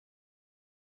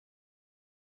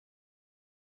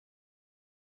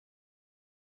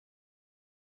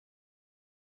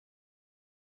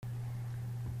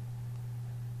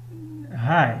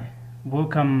Hi,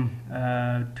 welcome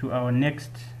to our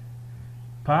next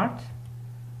part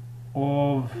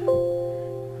of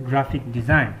graphic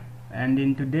design, and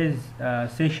in today's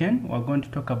session we're going to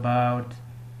talk about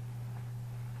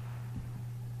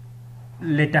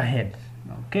letterhead.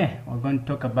 Okay, we're going to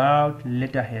talk about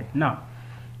letterhead. Now,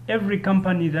 every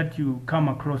company that you come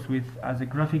across with as a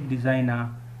graphic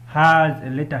designer has a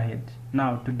letterhead.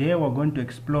 Now today we're going to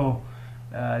explore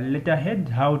letterhead,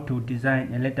 how to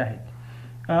design a letterhead.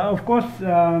 Of course,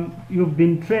 you've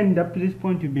been trained up to this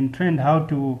point. You've been trained how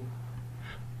to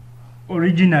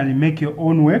originally make your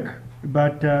own work,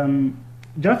 but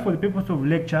just for the purpose of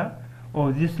lecture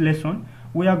or this lesson,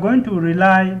 we are going to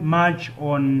rely much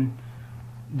on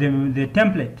the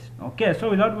template. Okay, so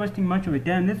without wasting much of your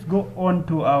time, let's go on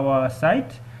to our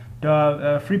site,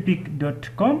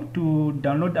 freepik.com, to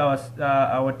download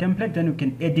our template. Then you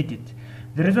can edit it.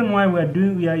 The reason why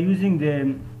we are using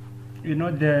the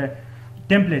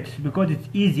templates because it's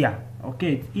easier.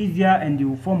 Okay, it's easier and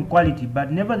you form quality,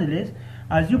 but nevertheless,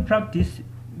 as you practice,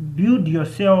 build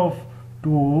yourself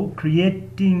to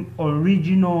creating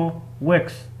original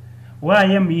works. Where I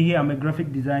am here, I'm a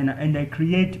graphic designer and I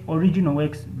create original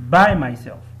works by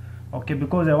myself. Okay,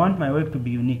 because I want my work to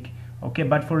be unique. Okay,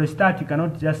 but for a start, you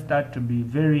cannot just start to be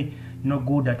very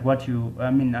good at what you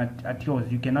at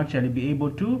yours. You can actually be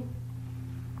able to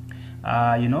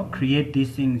create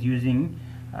these things using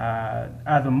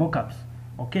other mockups.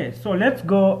 Okay, so let's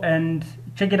go and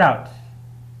check it out.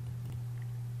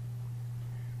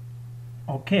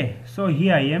 Okay, so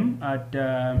here I am at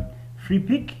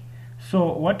Freepik.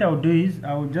 So what I'll do is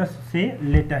I'll just say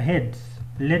letterhead.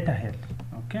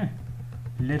 Okay,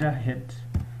 letterhead.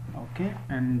 Okay,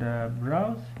 and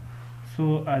browse.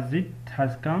 So as it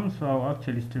has come, so I'll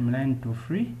actually streamline to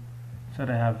free so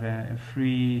that I have a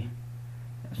free.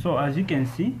 So as you can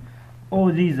see, all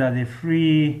these are the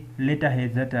free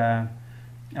letterheads that are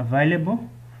available.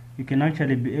 You can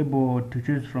actually be able to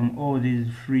choose from all these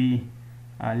free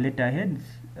letterheads.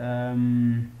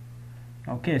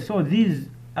 Okay, so these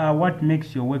are what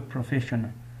makes your work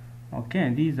professional. Okay,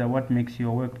 these are what makes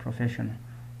your work professional.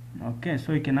 Okay,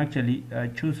 so you can actually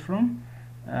choose from.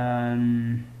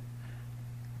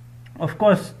 Of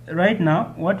course, right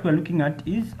now what we're looking at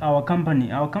is our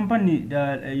company. Our company,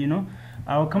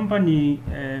 our company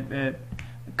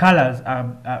colors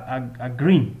are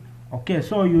green. Okay,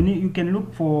 so you can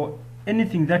look for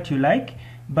anything that you like,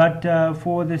 but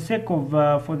for the sake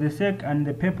and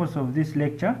the purpose of this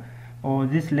lecture or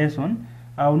this lesson,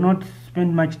 I will not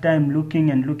spend much time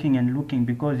looking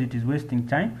because it is wasting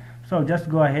time. So I'll just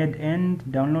go ahead and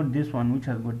download this one, which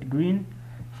has got green,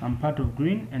 some part of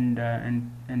green,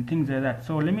 and things like that.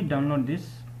 So let me download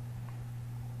this.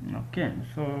 Okay,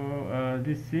 so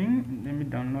this thing, let me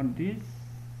download this.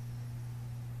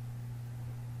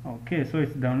 Okay, so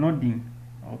it's downloading.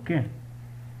 Okay,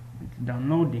 it's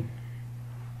downloading.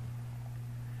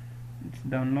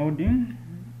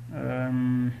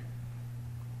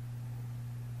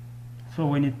 So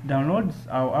when it downloads,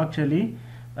 I'll actually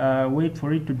wait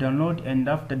for it to download, and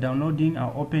after downloading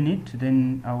I'll open it,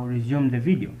 then I'll resume the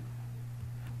video.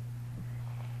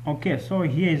 Okay, so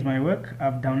here is my work.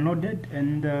 I've downloaded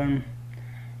and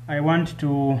I want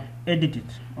to edit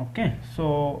it. Okay,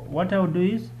 so what I'll do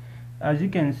is, as you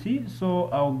can see, so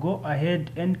I'll go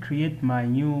ahead and create my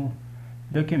new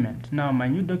document. Now my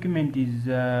new document is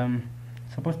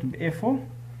supposed to be A4.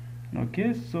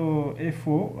 Okay, so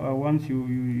A4, once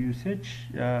you search,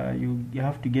 you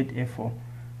have to get A4.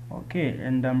 Okay,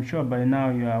 and I'm sure by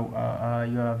now you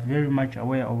are very much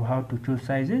aware of how to choose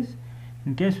sizes.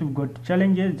 In case you've got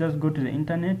challenges, just go to the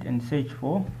internet and search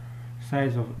for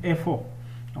size of A4.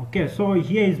 Okay, so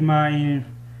here is my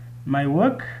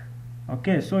work.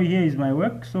 Okay, so here is my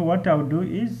work. So what I'll do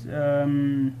is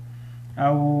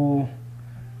I will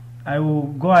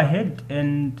go ahead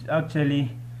and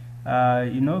actually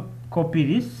copy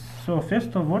this. So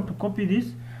first of all, to copy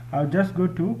this, I'll just go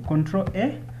to Control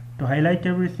A to highlight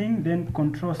everything, then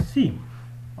Control C.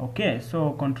 Okay,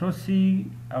 so Control C,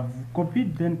 I've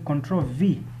copied, then Control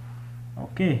V.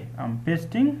 Okay, I'm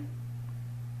pasting.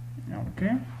 Okay,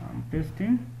 I'm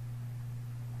pasting.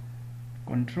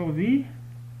 Control V.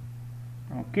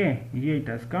 Okay, here it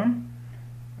has come.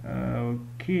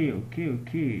 Okay.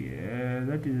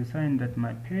 That is a sign that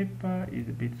my paper is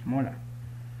a bit smaller.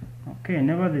 Okay,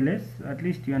 nevertheless, at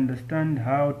least you understand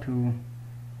how to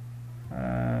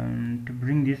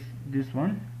bring this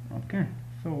one. Okay,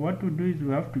 so what we do is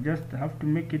we have to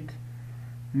make it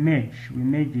merge. We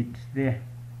merge it there.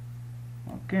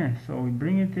 Okay, so we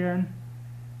bring it there.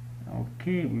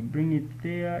 Okay, we bring it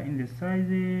there in the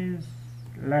sizes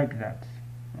like that.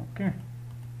 Okay,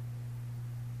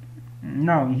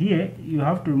 Now here you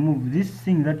have to remove this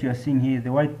thing that you are seeing here.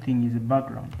 The white thing is the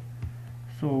background,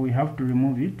 so we have to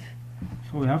remove it.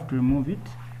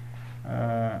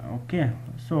 Okay,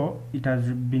 so it has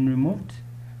been removed.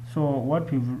 So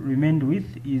what we've remained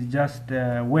with is just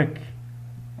work.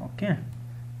 Okay,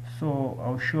 so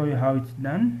I'll show you how it's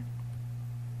done.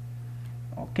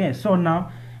 Okay, so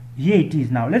now here it is.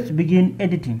 Now let's begin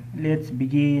editing.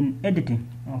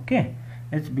 Okay,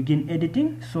 let's begin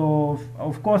editing. So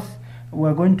of course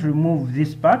we're going to remove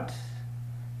this part.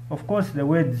 Of course the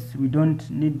words, we don't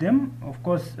need them. Of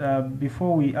course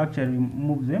before we actually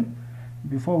move them,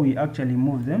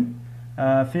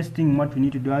 first thing what we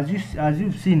need to do, as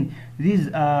you've seen,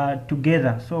 these are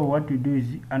together. So what we do is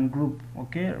ungroup.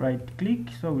 Okay, right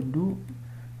click. So we do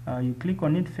you click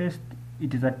on it first,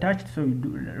 it is attached, so you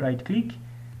do right click,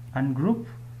 ungroup.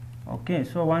 Okay,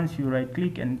 so once you right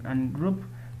click and ungroup,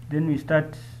 then we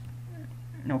start.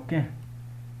 Okay,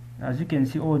 as you can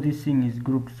see, all this thing is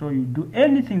grouped. So you do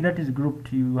anything that is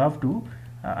grouped, you have to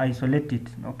isolate it.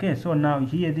 Okay, so now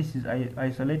here this is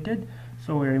isolated,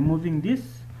 so we're removing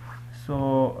this.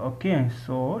 So okay,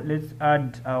 so let's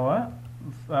add our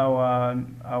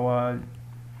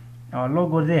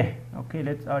logo there. Okay,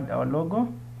 let's add our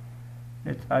logo.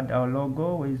 Where is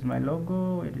my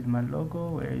logo? It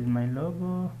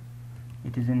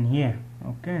is in here.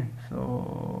 Okay,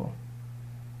 so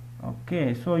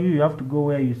you have to go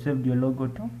where you saved your logo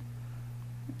to.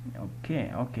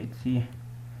 Okay, it's here.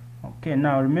 Okay,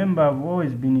 now remember, I've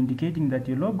always been indicating that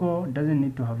your logo doesn't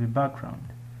need to have a background.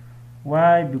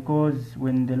 Why? Because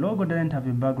when the logo doesn't have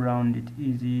a background, it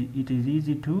is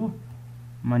easy to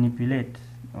manipulate.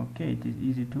 Okay, it is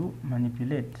easy to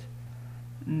manipulate.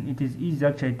 It is easy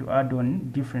actually to add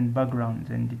on different backgrounds,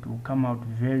 and it will come out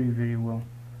very, very well.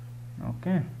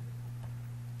 Okay,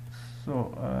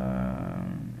 so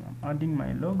I'm adding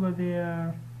my logo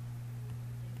there.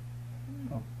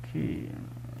 Okay,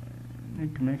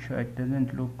 need to make sure it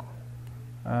doesn't look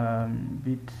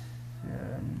bit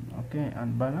okay,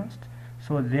 unbalanced.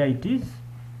 So there it is.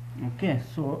 Okay,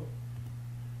 so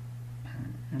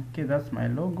okay, that's my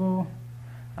logo.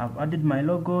 I've added my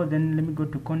logo. Then let me go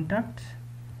to contact.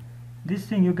 This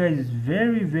thing, you guys, is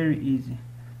very, very easy.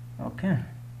 Okay,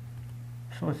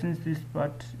 so since this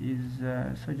part is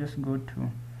so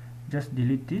just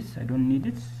delete this. I don't need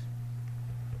it.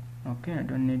 Okay, I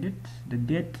don't need it. The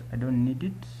date, I don't need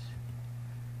it.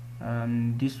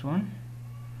 This one.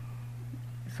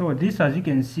 So this, as you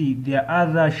can see, there are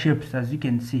other shapes, as you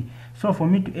can see. So for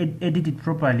me to edit it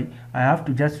properly, I have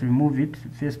to just remove it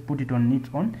first, put it on its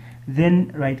own,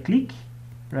 then right click,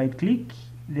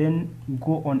 then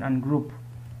go on ungroup.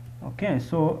 Okay,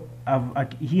 so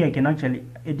here I can actually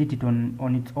edit it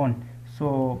on its own.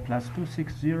 So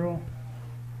 +260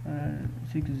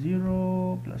 60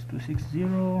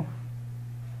 +260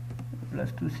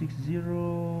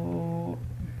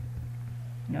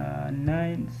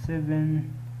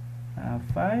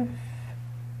 975.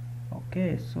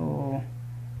 Okay, so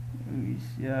it's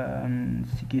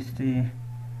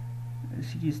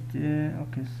 60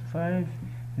 okay, 5,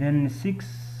 then 6.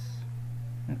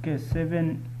 Okay,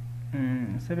 7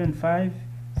 5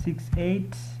 6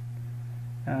 8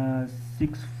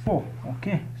 6 4.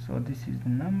 Okay, so this is the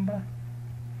number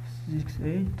 6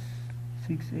 8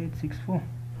 6 8 6 4.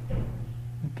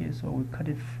 Okay, so we cut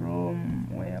it from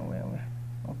where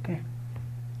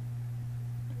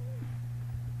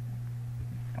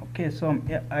okay, so I'm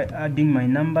adding my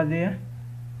number there,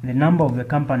 the number of the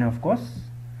company, of course.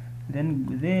 Then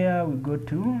there we go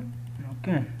to,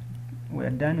 okay,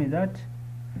 we're done with that.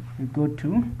 We go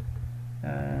to,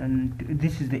 and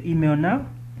this is the email now.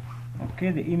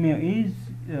 Okay, the email is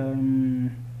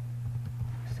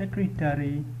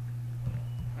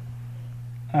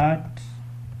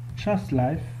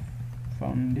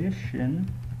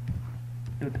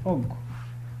secretary@churchlifefoundation.org.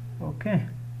 okay,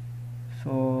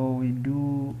 so we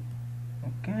do,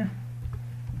 okay,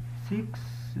 6,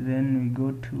 then we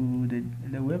go to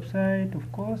the website,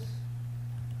 of course.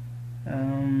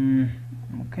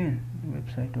 Okay, the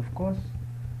website, of course.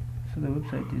 So the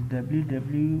website is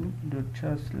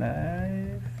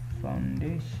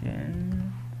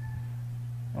www.churchlifefoundation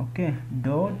okay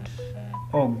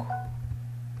 .org.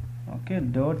 Okay,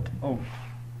 .org.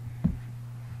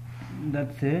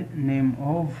 That's the name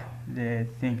of the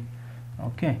thing.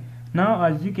 Okay, now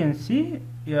as you can see,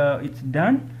 it's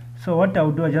done. So what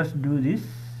I'll do, I just do this,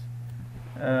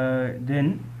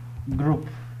 then group.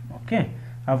 Okay,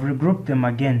 I've regrouped them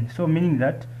again, so meaning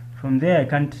that from there I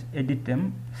can't edit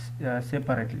them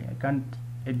separately. I can't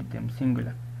edit them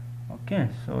singular. Okay,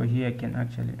 so here I can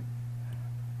actually,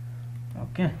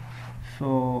 okay,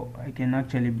 so I can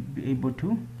actually be able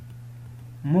to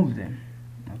move them.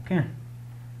 Okay,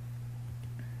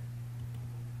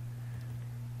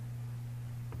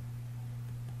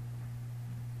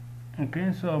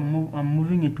 okay, so I'm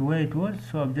moving it where it was,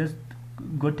 so I've just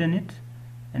gotten it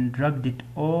and dragged it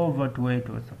over to where it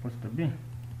was supposed to be.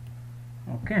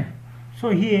 Okay, so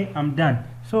here I'm done.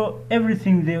 So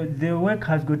everything, the work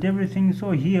has got everything.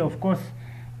 So here, of course,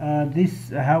 this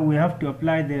how we have to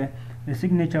apply the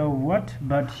signature of what,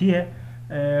 but here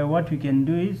what we can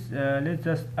do is let's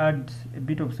just add a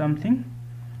bit of something.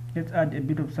 Let's add a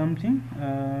bit of something.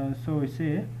 So we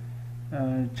say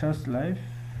Just Life.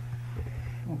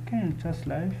 Okay, Just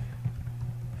Life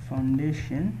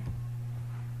Foundation.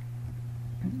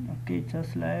 Okay,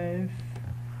 Just Life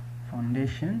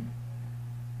Foundation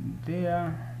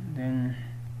there. Then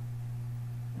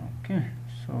okay,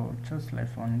 so Just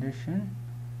Life Foundation,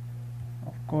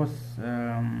 of course.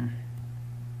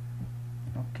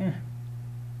 Okay,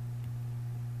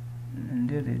 and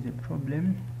there is a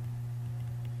problem.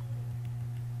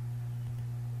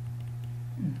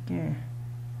 Okay,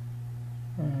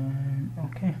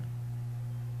 okay,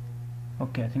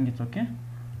 okay, I think it's okay.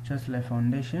 Just Life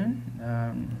Foundation.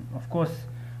 Of course,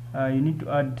 you need to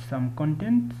add some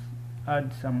content,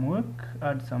 add some work,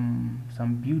 add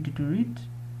some beauty to it.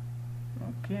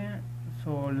 Okay,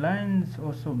 so lines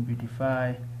also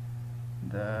beautify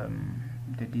the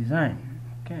design.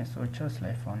 Okay, so Just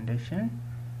Life Foundation.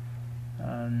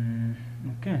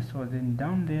 Okay, so then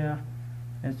down there,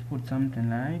 let's put something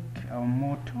like our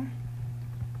motto: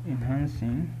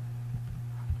 enhancing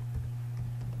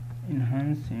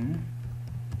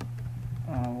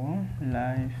our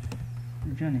life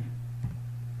journey.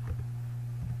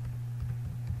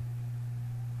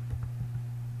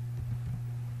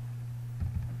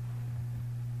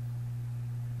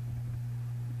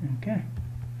 Okay,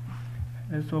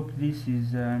 let's hope this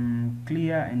is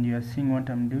clear and you are seeing what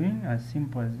I'm doing. As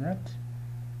simple as that.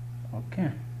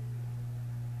 Okay,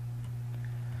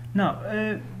 now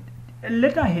a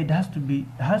letterhead has to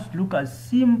look as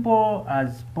simple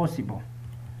as possible.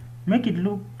 Make it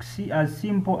look as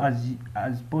simple as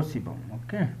possible.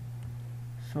 Okay,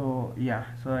 so yeah,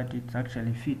 so that it's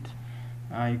actually fit.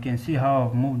 You can see how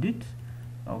I've moved it.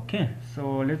 Okay,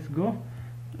 so let's go.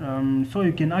 So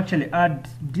you can actually add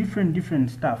different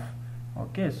stuff.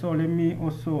 Okay, so let me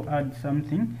also add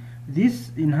something.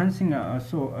 This enhancing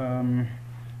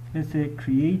let's say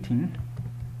creating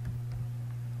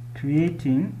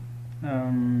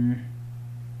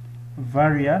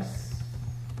various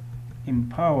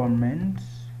empowerment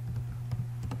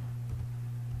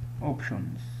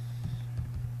options.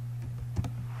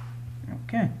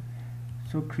 Okay,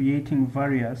 so creating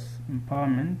various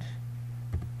empowerment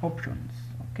options.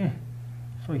 Okay,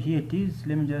 so here it is.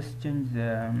 Let me just change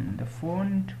the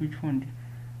font. Which font?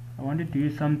 I wanted to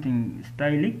use something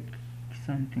stylic.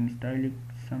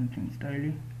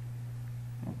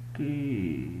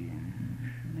 Okay,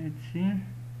 let's see.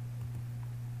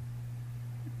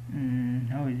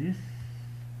 How is this?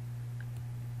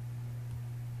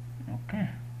 Okay,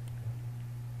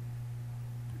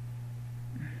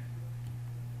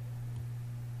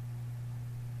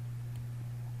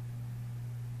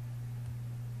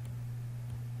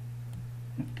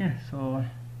 okay, so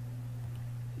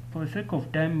for the sake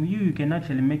of time, you can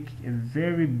actually make a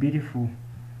very beautiful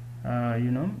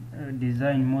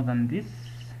design more than this.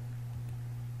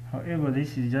 However,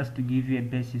 this is just to give you a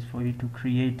basis for you to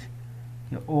create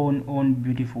your own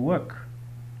beautiful work.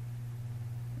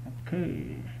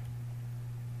 Okay,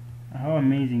 how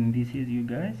amazing this is, you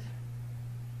guys.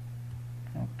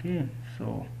 Okay,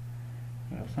 so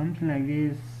we have something like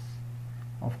this.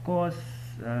 Of course,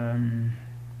 you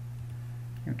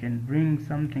can bring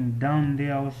something down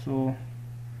there also,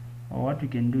 or what you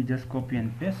can do, just copy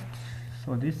and paste.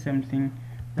 So this same thing,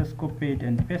 just copy it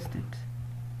and paste it.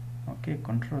 Okay,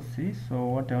 Control C. So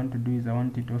what I want to do is I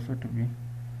want it also to be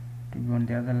on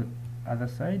the other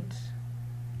side.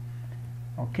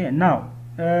 Okay, now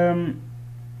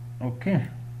okay,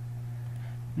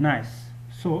 nice.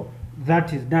 So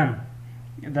that is done.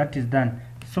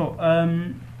 So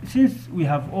since we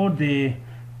have all the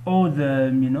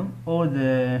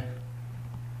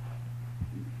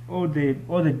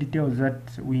details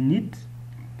that we need,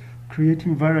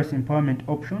 creating various empowerment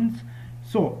options.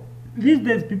 So these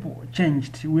days people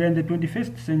changed. We're in the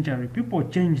 21st century. People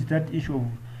changed that issue of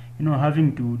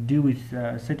having to deal with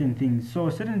certain things. So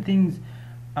certain things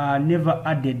are never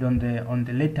added on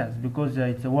the letters, because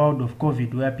it's a world of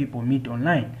COVID where people meet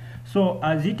online. So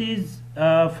as it is,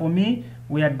 for me,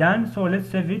 we are done. So let's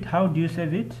save it. How do you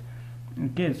save it?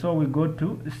 Okay, so we go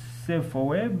to save for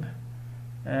web,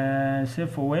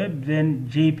 then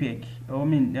JPEG,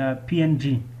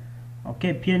 PNG.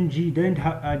 Okay, PNG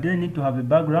doesn't need to have a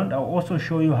background. I'll also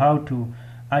show you how to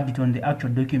add it on the actual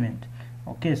document.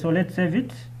 Okay, so let's save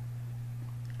it.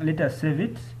 Let us save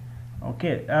it.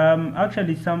 Okay,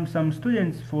 actually some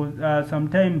students for some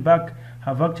time back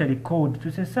have actually called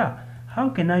to say, sir, how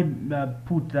can I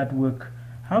put that work?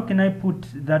 How can I put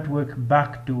that work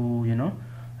back to, you know,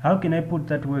 how can I put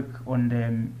that work on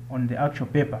the actual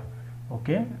paper?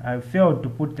 Okay, I failed to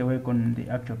put the work on the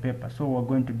actual paper, so we're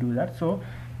going to do that. So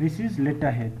this is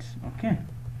letterhead. Okay,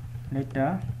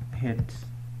 letterhead.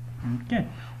 Okay,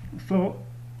 so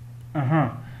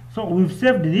so we've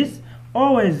saved this.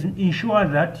 Always ensure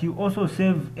that you also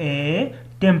save a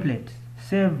template.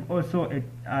 Save also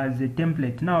as a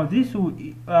template. Now this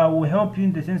will help you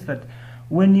in the sense that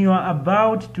when you are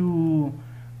about to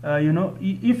you know,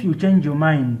 if you change your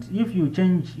mind, if you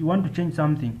want to change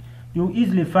something, you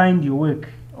easily find your work.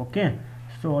 Okay,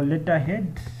 so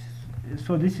letterhead.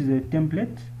 So this is a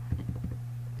template.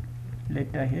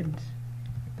 Letterhead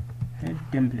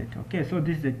template. Okay, so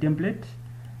this is a template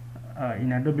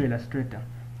in Adobe Illustrator.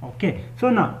 Okay,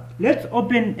 so now let's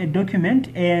open a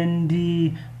document and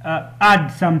add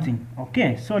something.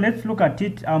 Okay, so let's look at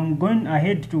it. I'm going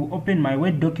ahead to open my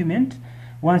Word document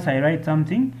once I write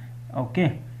something.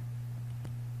 Okay,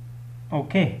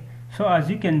 so as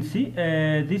you can see,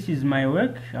 this is my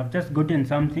work. I've just gotten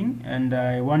something and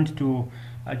I want to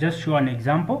just show an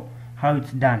example how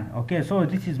it's done. Okay, so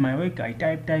this is my work. I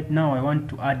type. Now I want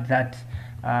to add that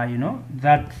you know,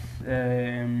 that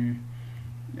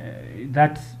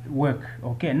work.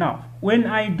 Okay, now when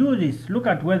I do this, look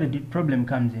at where the problem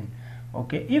comes in.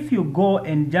 Okay, if you go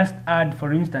and just add,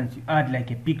 for instance, you add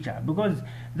like a picture, because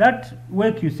that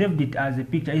work you saved it as a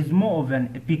picture is more of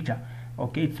a picture.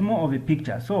 Okay, it's more of a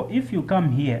picture. So if you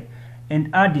come here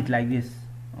and add it like this,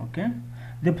 okay,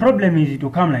 the problem is it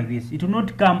will come like this. It will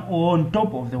not come on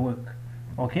top of the work.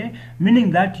 Okay,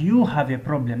 meaning that you have a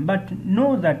problem. But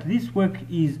know that this work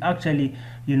is actually,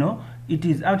 you know, it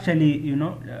is actually, you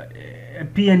know, a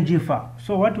PNG file.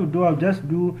 So what we'll do, I'll just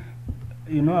do,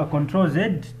 you know, a Control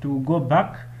Z to go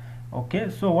back. Okay,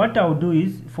 so what I'll do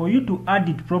is, for you to add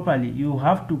it properly, you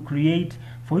have to create,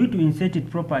 for you to insert it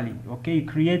properly, okay, you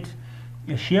create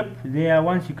a shape there.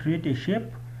 Once you create a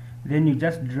shape, then you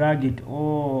just drag it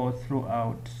all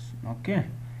throughout. Okay,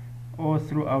 all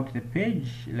throughout the page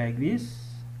like this.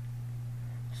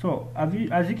 So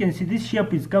as you can see, this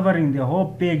shape is covering the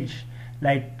whole page,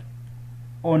 like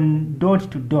on dot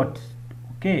to dot,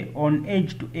 okay, on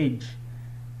edge to edge.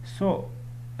 So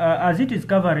as it is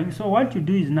covering, so what you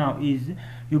do is now is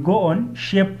you go on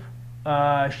shape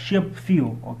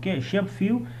view. Okay, shape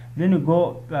view, then you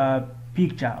go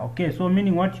picture. Okay, so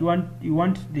meaning what you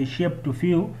want the shape to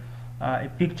fill a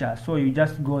picture, so you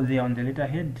just go there on the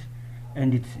letterhead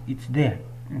and it's there.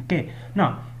 Okay,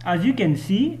 now as you can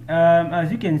see,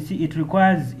 it is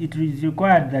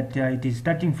required that it is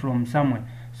starting from somewhere.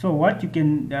 So what you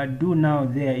can do now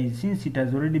there is, since it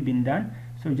has already been done,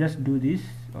 so just do this.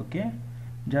 Okay,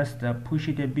 just push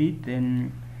it a bit,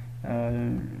 then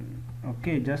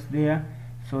okay, just there,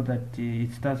 so that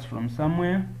it starts from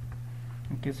somewhere.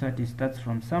 Okay, so it starts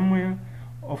from somewhere.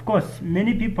 Of course,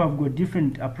 many people have got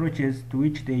different approaches to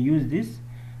which they use this.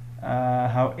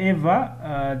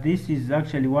 However, this is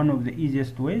actually one of the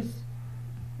easiest ways.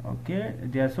 Okay,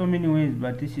 there are so many ways,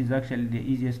 but this is actually the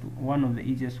easiest, one of the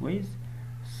easiest ways.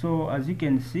 So as you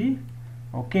can see,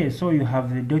 okay, so you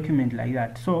have the document like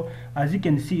that. So as you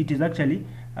can see, it is actually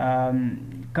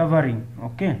covering.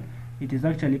 Okay, it is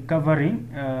actually covering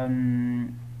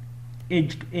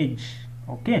edge to edge.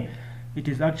 Okay, it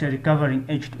is actually covering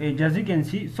edge to edge, as you can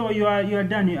see. So you are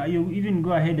done. You even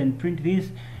go ahead and print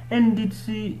this, and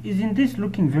isn't this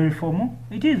looking very formal?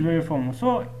 It is very formal.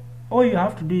 So all you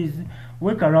have to do is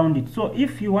work around it. So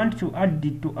if you want to add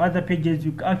it to other pages,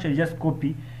 you actually just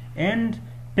copy and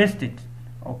paste it.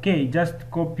 Okay, just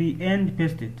copy and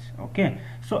paste it. Okay,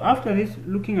 so after this,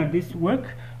 looking at this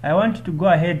work, I want to go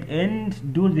ahead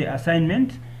and do the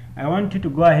assignment. I want you to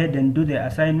go ahead and do the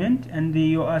assignment, and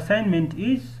your assignment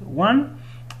is: 1,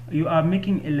 you are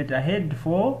making a letterhead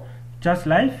for Just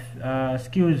Life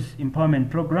Skills Empowerment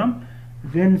Program.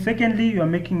 Then secondly, you are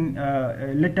making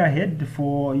a letterhead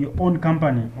for your own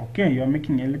company. Okay, you are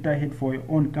making a letterhead for your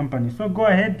own company. So go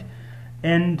ahead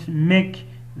and make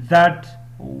that,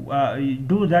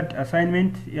 do that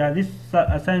assignment. Yeah, this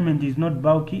assignment is not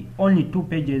bulky, only 2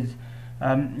 pages.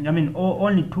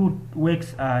 Only 2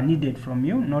 works are needed from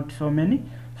you, not so many.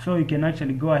 So you can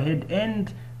actually go ahead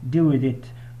and deal with it.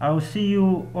 I'll see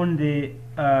you on the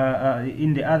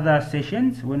in the other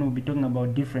sessions when we'll be talking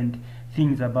about different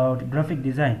things about graphic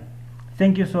design.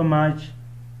 Thank you so much.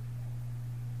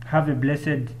 Have a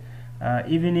blessed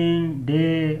evening,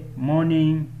 day,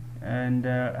 morning, and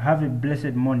have a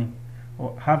blessed morning,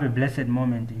 or have a blessed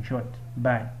moment, in short.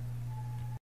 Bye.